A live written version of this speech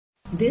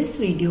This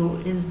video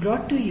is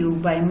brought to you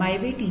by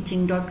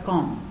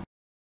mywayteaching.com.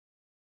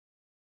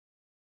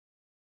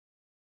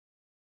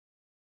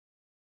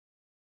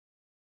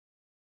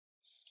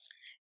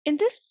 In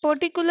this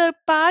particular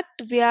part,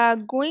 we are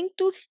going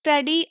to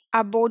study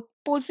about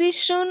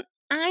position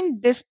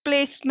and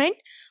displacement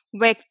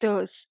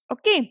vectors.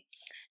 Okay.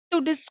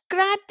 To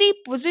describe the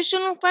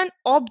position of an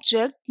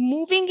object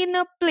moving in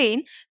a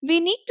plane, we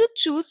need to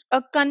choose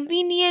a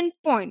convenient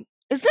point,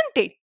 isn't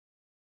it?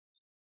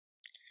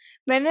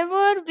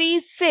 Whenever we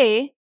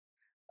say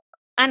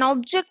an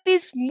object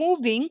is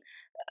moving,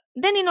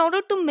 then in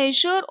order to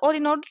measure or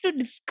in order to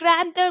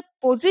describe the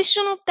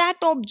position of that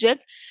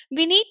object,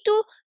 we need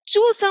to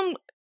choose some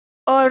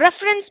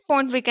reference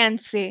point, we can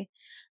say.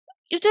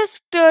 You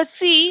just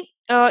see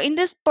in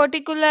this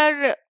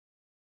particular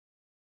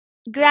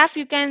graph,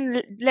 you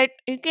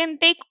can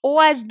take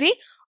O as the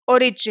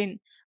origin.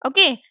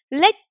 Okay,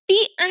 let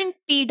P and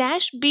P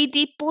dash be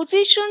the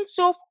positions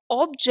of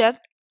object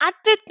at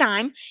the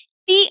time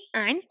T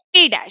and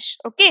T dash.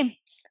 Okay,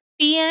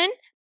 P and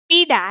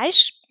P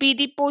dash be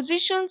the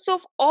positions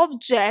of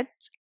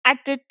objects at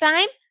the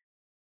time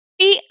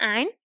T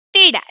and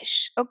T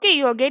dash. Okay,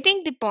 you are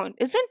getting the point,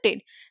 isn't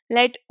it?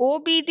 Let O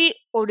be the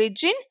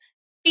origin,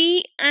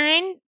 P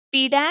and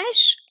P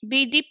dash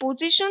be the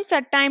positions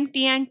at time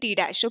T and T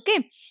dash.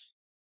 Okay,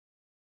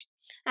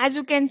 as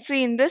you can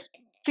see in this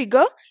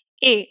figure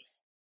A.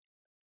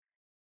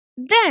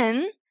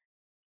 Then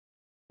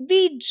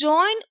we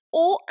join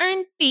O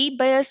and P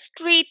by a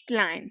straight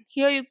line.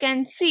 Here you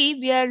can see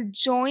we are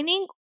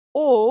joining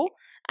O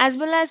as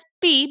well as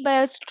P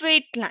by a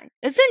straight line,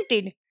 isn't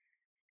it?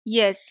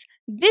 Yes,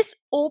 this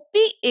OP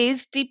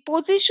is the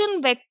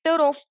position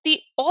vector of the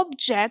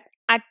object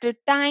at the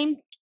time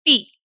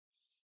T.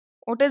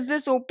 What is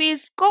this OP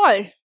is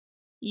called?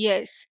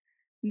 Yes,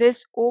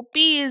 this OP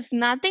is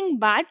nothing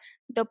but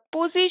the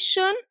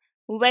position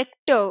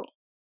vector.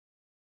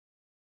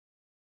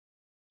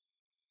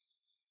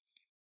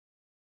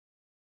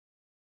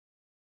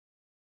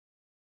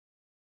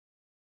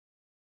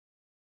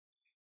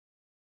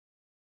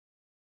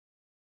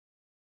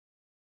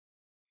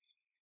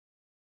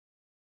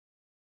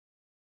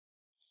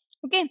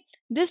 Okay,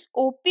 this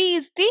OP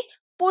is the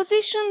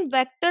position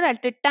vector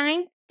at the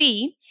time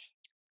T.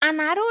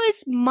 An arrow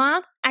is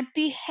marked at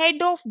the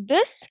head of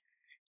this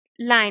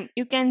line.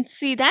 You can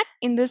see that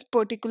in this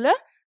particular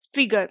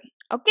figure.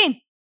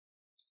 Okay,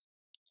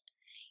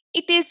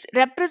 it is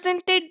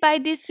represented by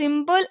the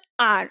symbol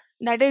R,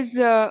 that is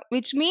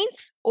which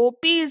means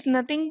OP is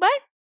nothing but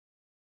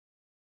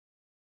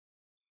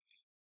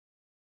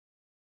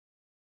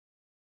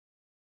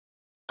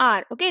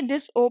R. Okay,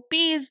 this OP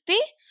is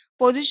the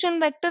position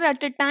vector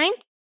at a time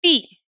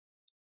T.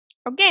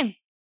 Okay,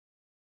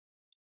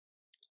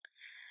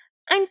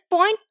 and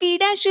point P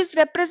dash is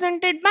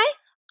represented by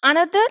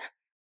another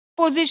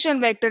position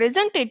vector,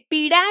 isn't it?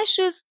 P dash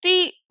is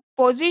the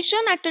position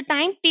at a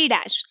time T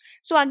dash.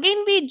 So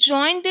again we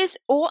join this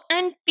O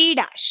and P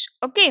dash.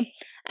 Okay,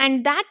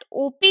 and that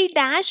OP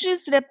dash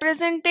is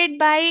represented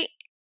by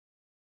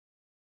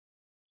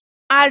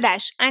R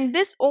dash, and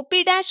this OP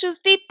dash is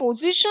the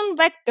position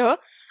vector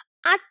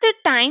at the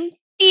time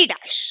T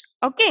dash.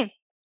 Okay,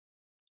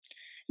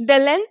 the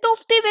length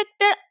of the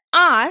vector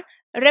R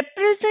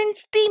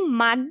represents the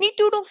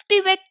magnitude of the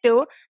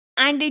vector,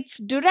 and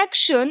its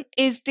direction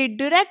is the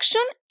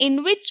direction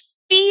in which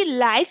P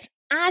lies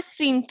as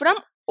seen from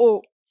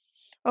O.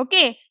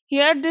 Okay,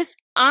 here this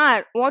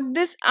R, what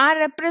this R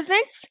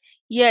represents?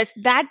 Yes,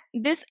 that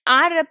this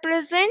R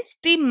represents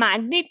the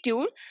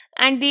magnitude,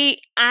 and the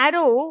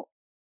arrow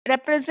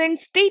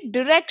represents the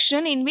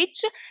direction in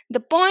which the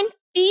point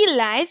P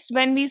lies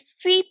when we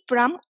see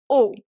from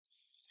O.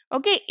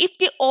 Okay, if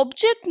the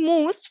object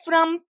moves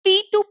from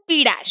P to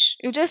P dash,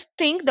 you just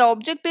think the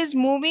object is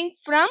moving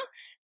from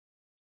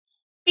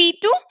P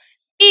to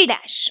P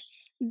dash.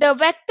 The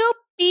vector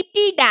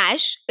PP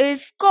dash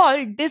is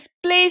called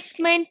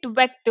displacement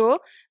vector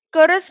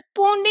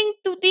corresponding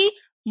to the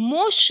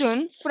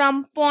motion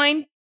from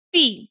point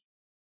P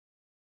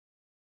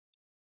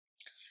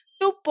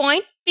to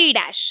point P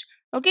dash.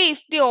 Okay,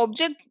 if the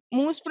object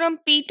moves from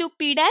P to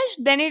P dash,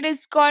 then it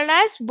is called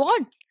as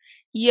what?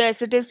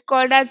 Yes, it is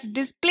called as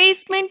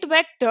displacement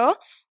vector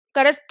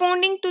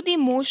corresponding to the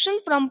motion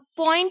from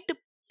point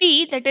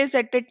P, that is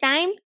at the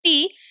time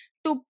T,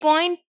 to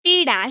point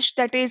P dash,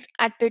 that is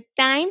at the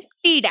time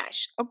T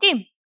dash.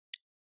 Okay.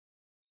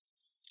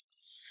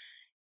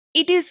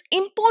 It is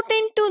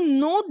important to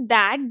note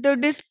that the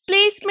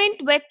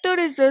displacement vector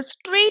is a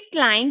straight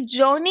line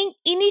joining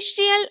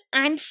initial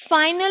and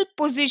final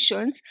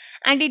positions,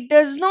 and it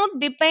does not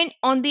depend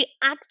on the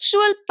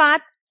actual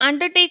path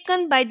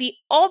undertaken by the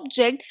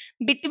object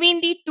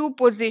between the two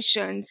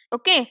positions.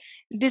 Okay,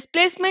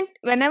 displacement,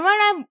 whenever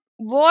a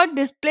word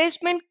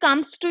displacement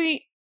comes to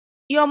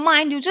your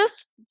mind, you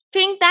just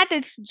think that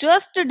it's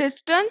just the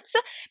distance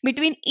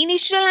between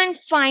initial and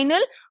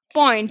final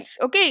points,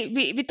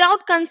 okay,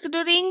 without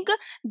considering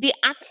the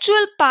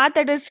actual path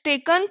that is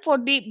taken for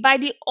the by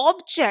the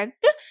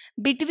object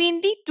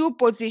between the two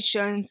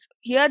positions.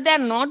 Here they are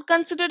not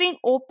considering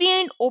OP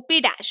and OP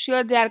dash.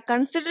 Here they are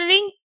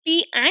considering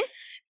P and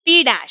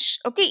P dash,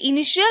 okay,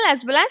 initial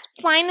as well as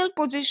final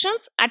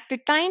positions at the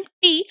time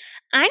T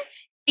and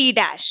T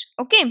dash,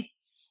 okay.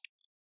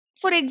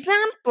 For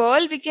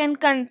example, we can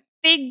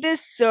take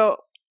this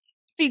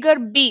figure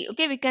B,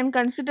 okay, we can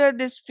consider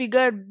this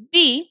figure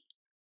B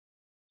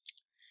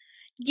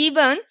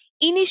given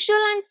initial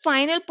and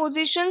final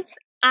positions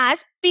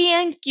as P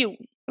and Q.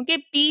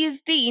 Okay, P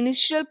is the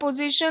initial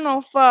position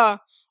of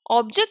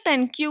object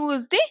and Q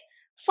is the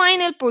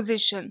final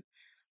position.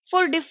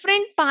 For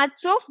different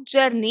paths of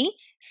journey,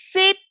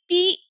 say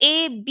P,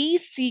 A, B,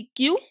 C,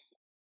 Q.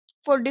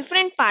 For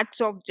different paths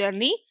of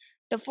journey,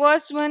 the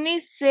first one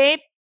is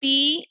say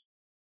P,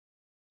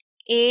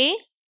 A,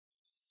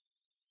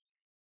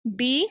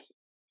 B,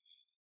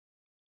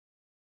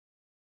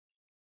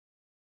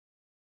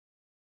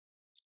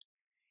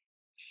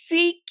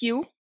 C,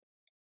 Q.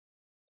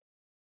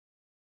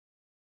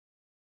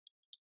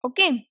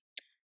 Okay,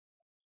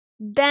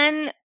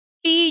 then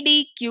P,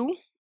 D, Q.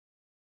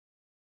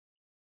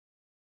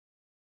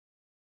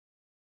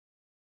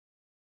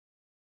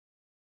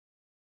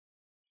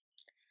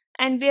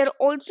 And we are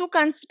also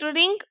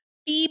considering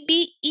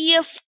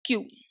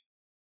PBEFQ.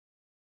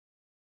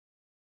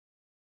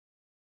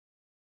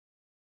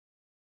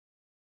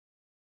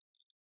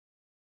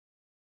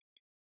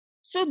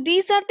 So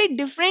these are the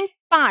different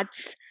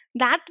paths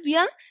that we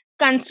are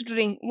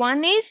considering.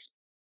 One is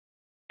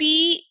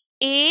PABCQ.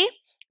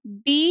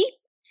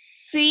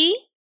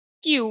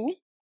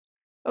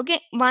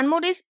 Okay, one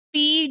more is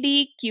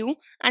PDQ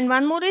and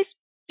one more is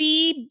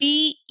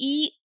PBEFQ.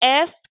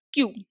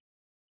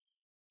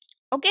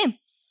 Okay,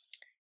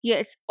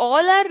 yes,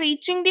 all are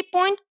reaching the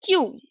point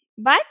Q,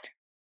 but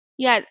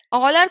yeah,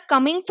 all are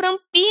coming from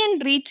P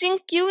and reaching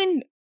Q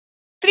in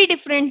three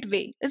different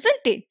ways,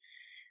 isn't it?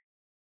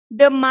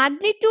 The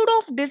magnitude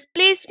of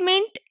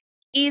displacement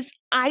is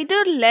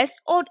either less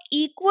or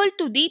equal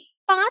to the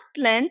path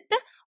length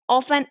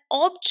of an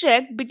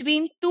object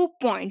between 2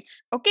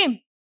 points.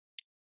 Okay,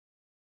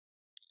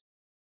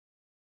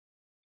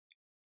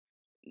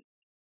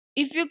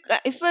 if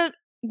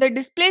the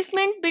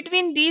displacement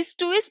between these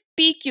two is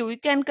PQ, you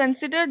can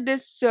consider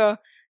this the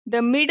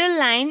middle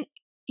line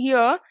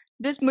here.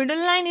 This middle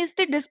line is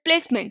the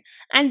displacement,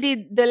 and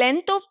the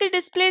length of the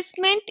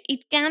displacement,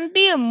 it can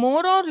be a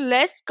more or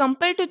less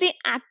compared to the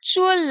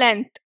actual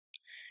length.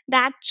 The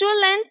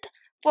actual length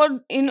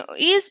for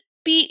is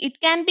P,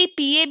 it can be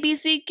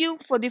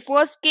PABCQ for the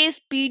first case,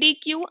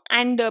 PDQ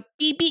and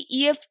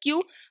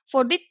PBEFQ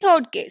for the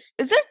third case,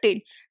 isn't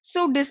it?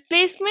 So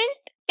displacement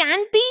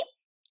can be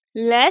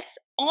less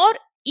or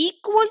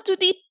equal to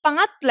the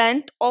path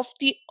length of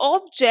the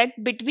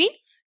object between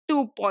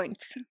 2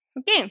 points.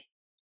 Okay,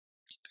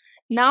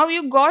 now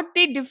you got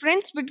the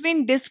difference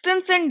between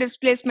distance and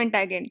displacement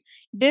again.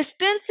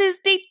 Distance is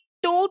the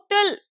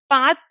total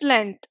path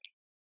length,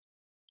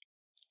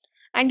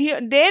 and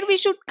here there we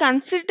should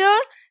consider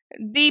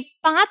the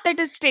path that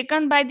is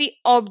taken by the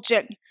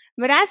object,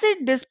 whereas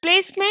in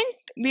displacement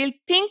we'll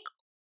think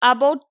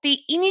about the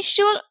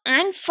initial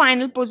and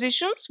final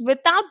positions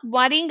without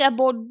worrying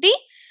about the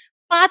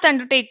path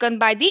undertaken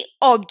by the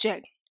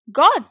object.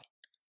 Got?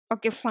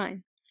 Okay,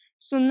 fine.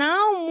 So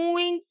now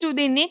moving to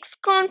the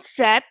next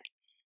concept.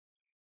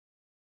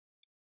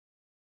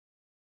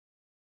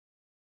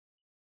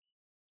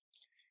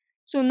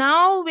 So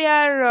now we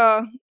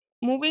are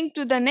moving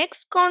to the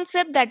next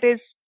concept, that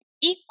is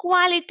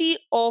equality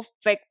of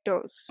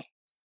vectors.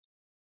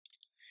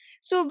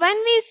 So when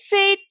we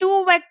say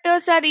two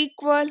vectors are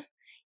equal,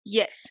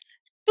 yes,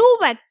 two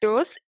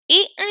vectors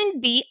A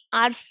and B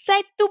are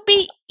said to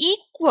be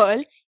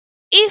equal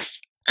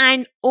if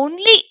and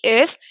only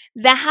if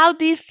they have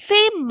the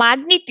same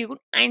magnitude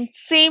and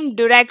same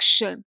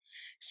direction.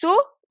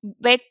 So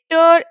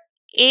vector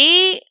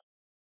A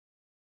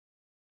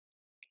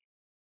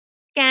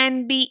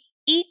can be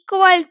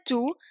equal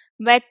to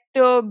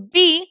vector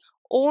B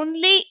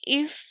only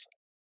if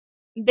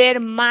their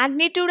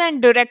magnitude and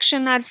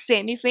direction are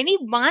same. If any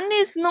one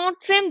is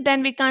not same,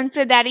 then we can't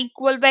say they are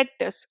equal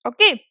vectors.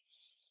 Okay,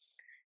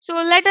 so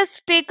let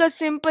us take a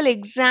simple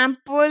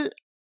example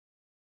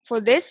for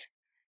this.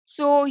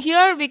 So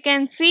here we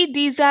can see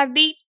these are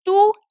the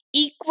two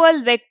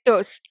equal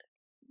vectors.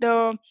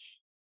 The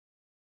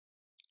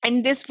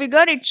and this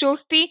figure, it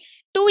shows the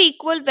two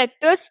equal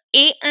vectors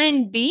A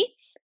and B.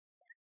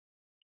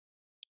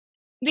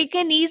 We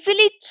can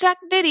easily check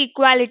their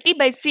equality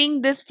by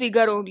seeing this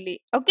figure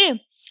only.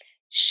 Okay,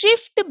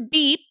 shift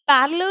B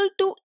parallel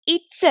to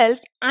itself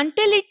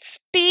until its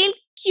tail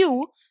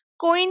Q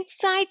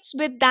coincides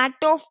with that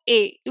of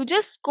A. You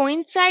just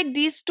coincide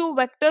these two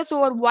vectors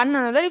over one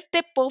another. If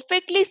they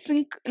perfectly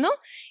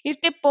if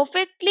they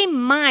perfectly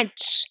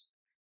match,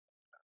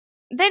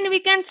 then we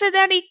can say they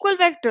are equal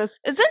vectors,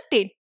 isn't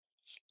it?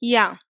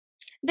 Yeah.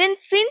 Then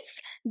since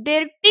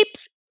their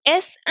tips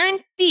S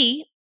and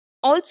P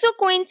also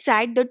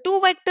coincide, the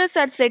two vectors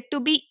are said to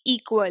be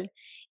equal.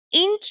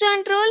 In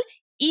general,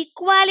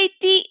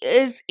 equality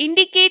is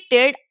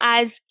indicated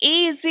as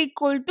A is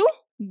equal to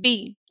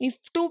B. If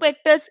two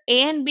vectors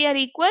A and B are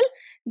equal,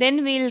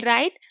 then we'll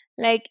write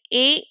like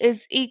A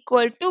is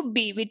equal to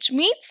B, which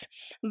means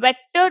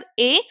vector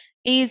A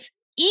is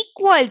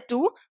equal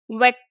to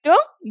vector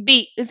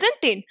B, isn't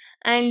it?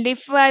 And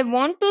if I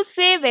want to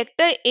say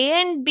vector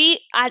A and B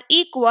are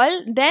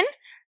equal, then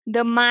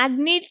the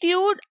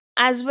magnitude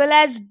as well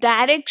as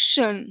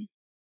direction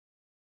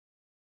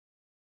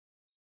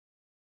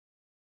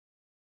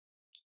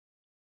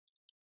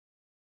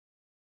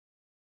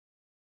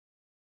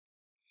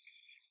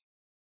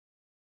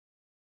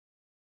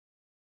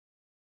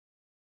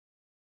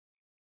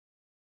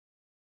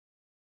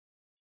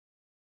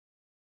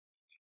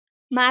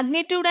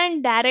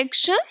and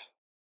direction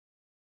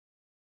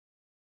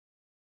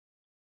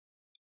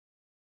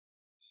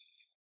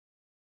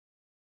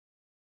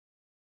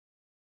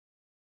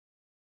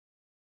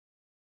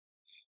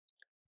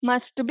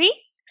must be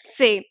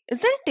same,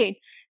 isn't it?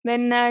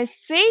 When I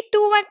say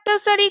two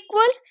vectors are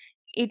equal,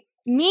 it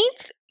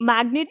means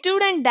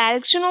magnitude and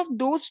direction of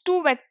those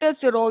two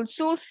vectors are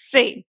also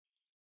same.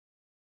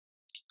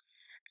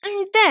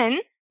 And then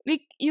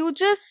you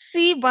just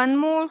see one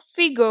more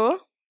figure,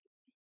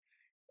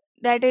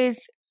 that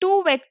is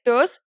two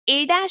vectors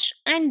A dash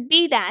and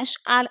B dash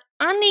are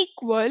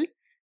unequal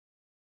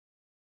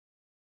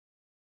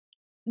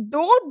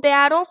though they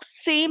are of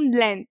same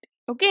length.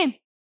 Okay,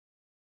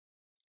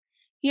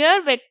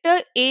 here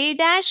vector A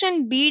dash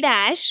and B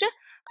dash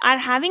are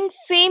having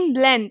same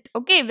length.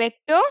 Okay,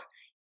 vector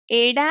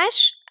A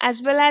dash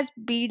as well as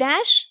B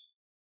dash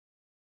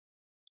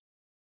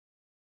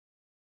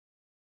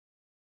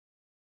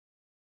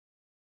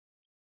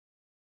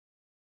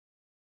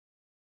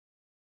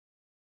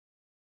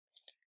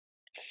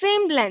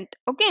same length.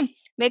 Okay,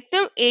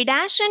 vector A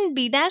dash and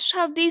B dash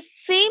have the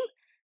same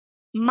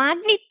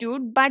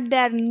magnitude, but they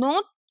are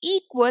not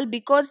equal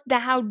because they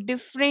have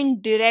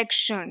different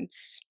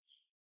directions.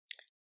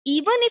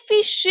 Even if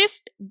we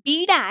shift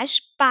B dash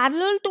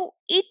parallel to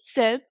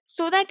itself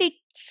so that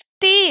its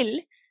tail,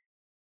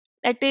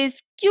 that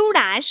is Q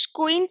dash,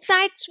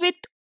 coincides with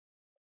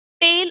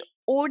tail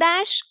O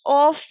dash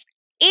of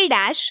A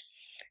dash,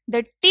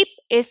 the tip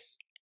S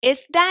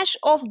dash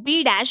of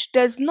B dash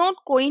does not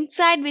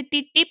coincide with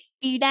the tip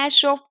P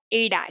dash of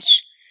A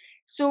dash.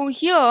 So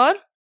here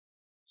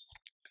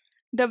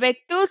the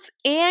vectors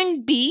A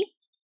and B,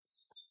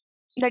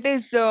 that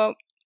is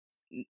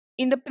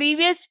in the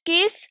previous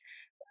case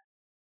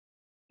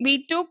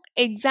we took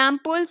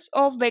examples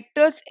of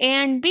vectors A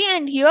and B,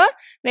 and here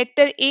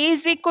vector A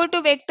is equal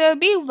to vector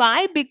B.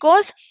 Why?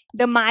 Because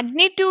the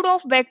magnitude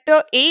of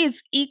vector A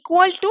is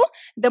equal to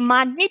the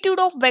magnitude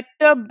of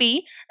vector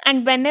B,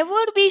 and whenever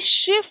we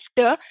shift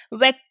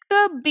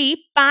vector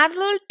B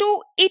parallel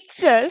to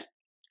itself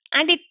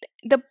and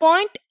the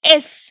point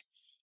S,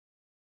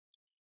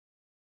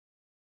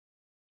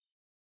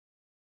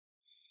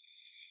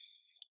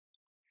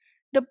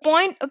 the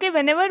point, okay,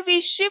 whenever we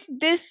shift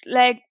this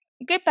like,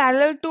 okay,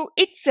 parallel to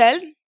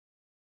itself,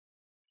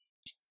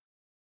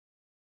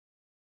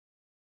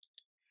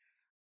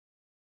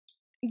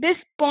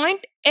 this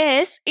point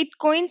S, it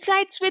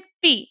coincides with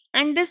P,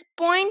 and this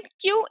point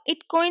Q,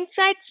 it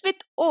coincides with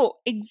O.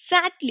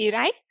 Exactly,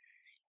 right?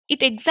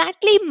 It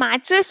exactly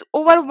matches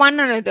over one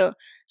another.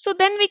 So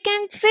then we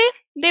can say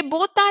they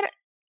both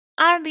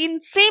are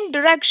in same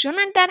direction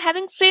and they are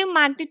having same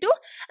magnitude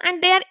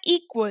and they are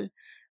equal.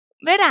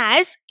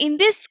 Whereas in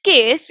this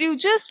case, you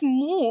just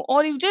move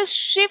or you just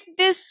shift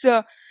this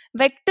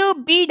vector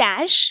B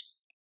dash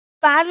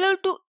parallel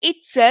to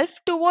itself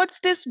towards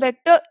this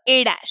vector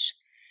A dash.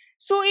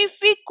 So if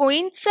we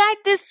coincide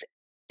this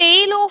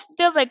tail of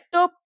the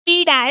vector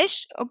P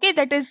dash, okay,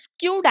 that is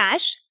Q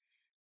dash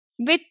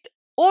with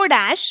O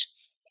dash,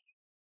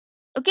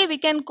 okay, we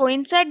can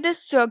coincide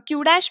this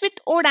Q dash with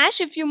O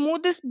dash if you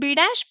move this B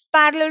dash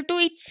parallel to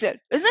itself,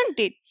 isn't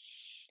it?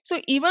 So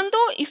even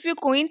though if you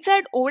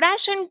coincide O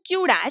dash and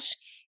Q dash,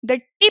 the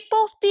tip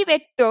of the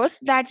vectors,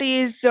 that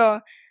is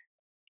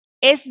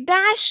S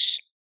dash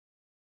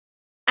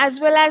as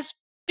well as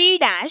P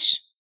dash,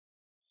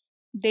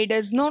 they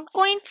does not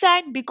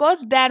coincide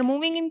because they are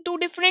moving in two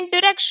different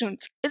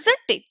directions, isn't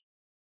it?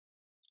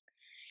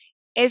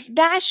 S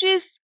dash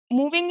is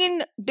moving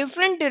in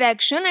different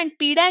direction and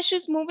P dash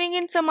is moving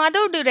in some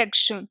other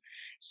direction.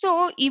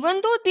 So even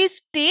though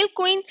this tail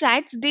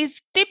coincides,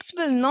 these tips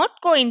will not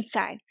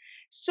coincide.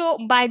 So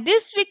by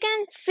this we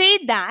can say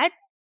that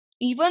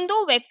even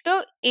though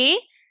vector A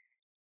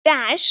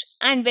dash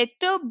and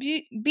vector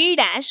B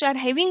dash are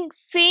having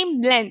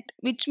same length,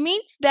 which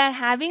means they are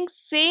having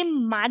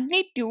same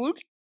magnitude,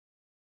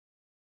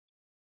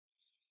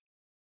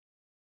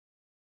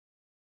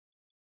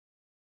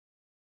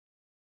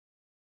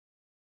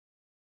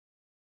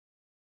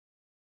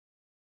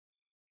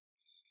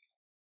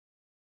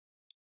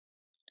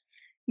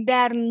 they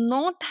are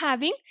not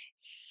having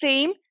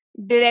same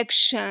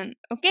direction.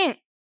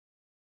 Okay,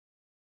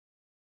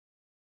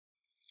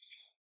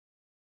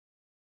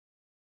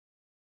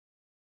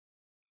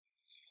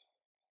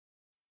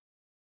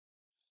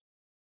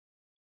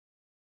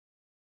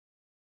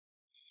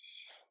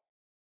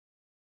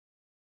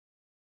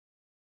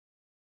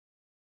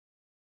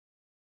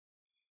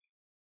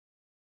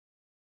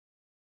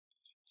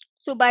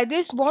 So by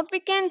this what we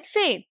can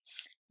say?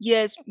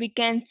 Yes, we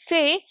can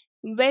say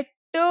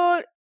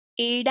vector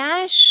A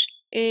dash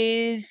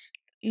is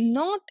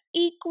not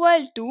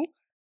equal to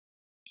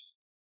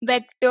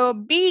vector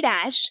B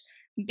dash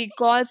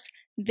because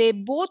they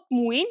both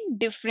move in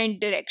different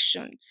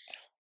directions.